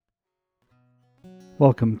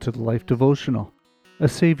Welcome to the Life Devotional. A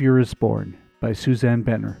Savior is Born by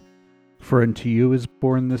Suzanne. For unto you is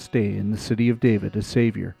born this day in the city of David a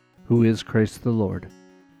Savior, who is Christ the Lord.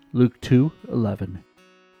 Luke 2:11.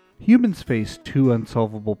 Humans face two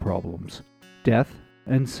unsolvable problems, death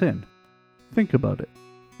and sin. Think about it.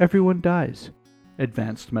 Everyone dies.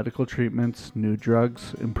 Advanced medical treatments, new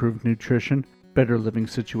drugs, improved nutrition, better living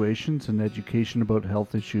situations, and education about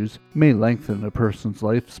health issues may lengthen a person's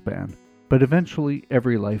lifespan. But eventually,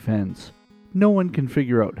 every life ends. No one can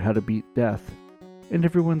figure out how to beat death. And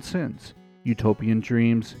everyone sins. Utopian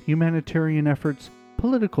dreams, humanitarian efforts,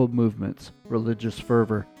 political movements, religious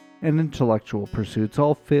fervor, and intellectual pursuits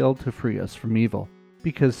all fail to free us from evil,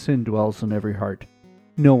 because sin dwells in every heart.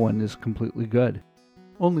 No one is completely good.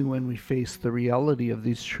 Only when we face the reality of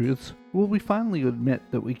these truths will we finally admit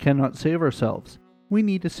that we cannot save ourselves. We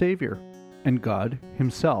need a Savior, and God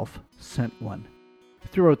Himself sent one.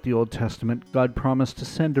 Throughout the Old Testament, God promised to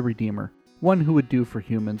send a Redeemer, one who would do for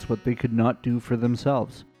humans what they could not do for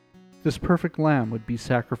themselves. This perfect lamb would be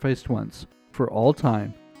sacrificed once, for all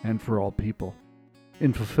time, and for all people.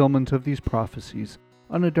 In fulfillment of these prophecies,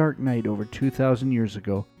 on a dark night over 2,000 years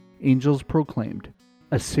ago, angels proclaimed,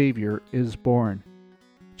 "A Savior is born."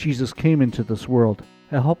 Jesus came into this world,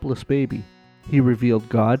 a helpless baby. He revealed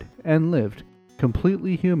God and lived,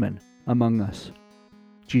 completely human, among us.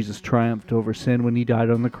 Jesus triumphed over sin when He died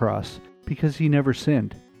on the cross, because He never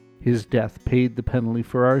sinned. His death paid the penalty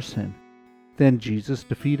for our sin. Then Jesus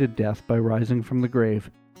defeated death by rising from the grave.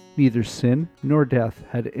 Neither sin nor death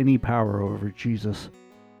had any power over Jesus.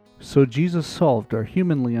 So Jesus solved our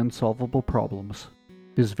humanly unsolvable problems.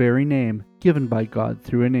 His very name, given by God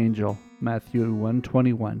through an angel, Matthew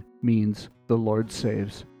 1:21, means the Lord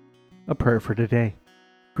saves. A prayer for today.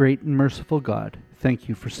 Great and merciful God, thank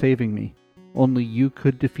you for saving me. Only you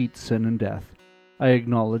could defeat sin and death. I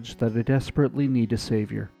acknowledge that I desperately need a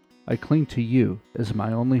Savior. I cling to you as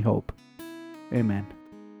my only hope. Amen.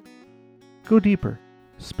 Go deeper.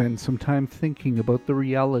 Spend some time thinking about the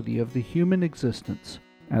reality of the human existence.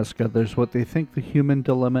 Ask others what they think the human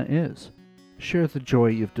dilemma is. Share the joy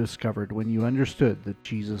you've discovered when you understood that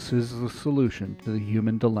Jesus is the solution to the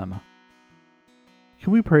human dilemma.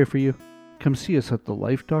 Can we pray for you? Come see us at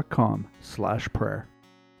thelife.com/prayer.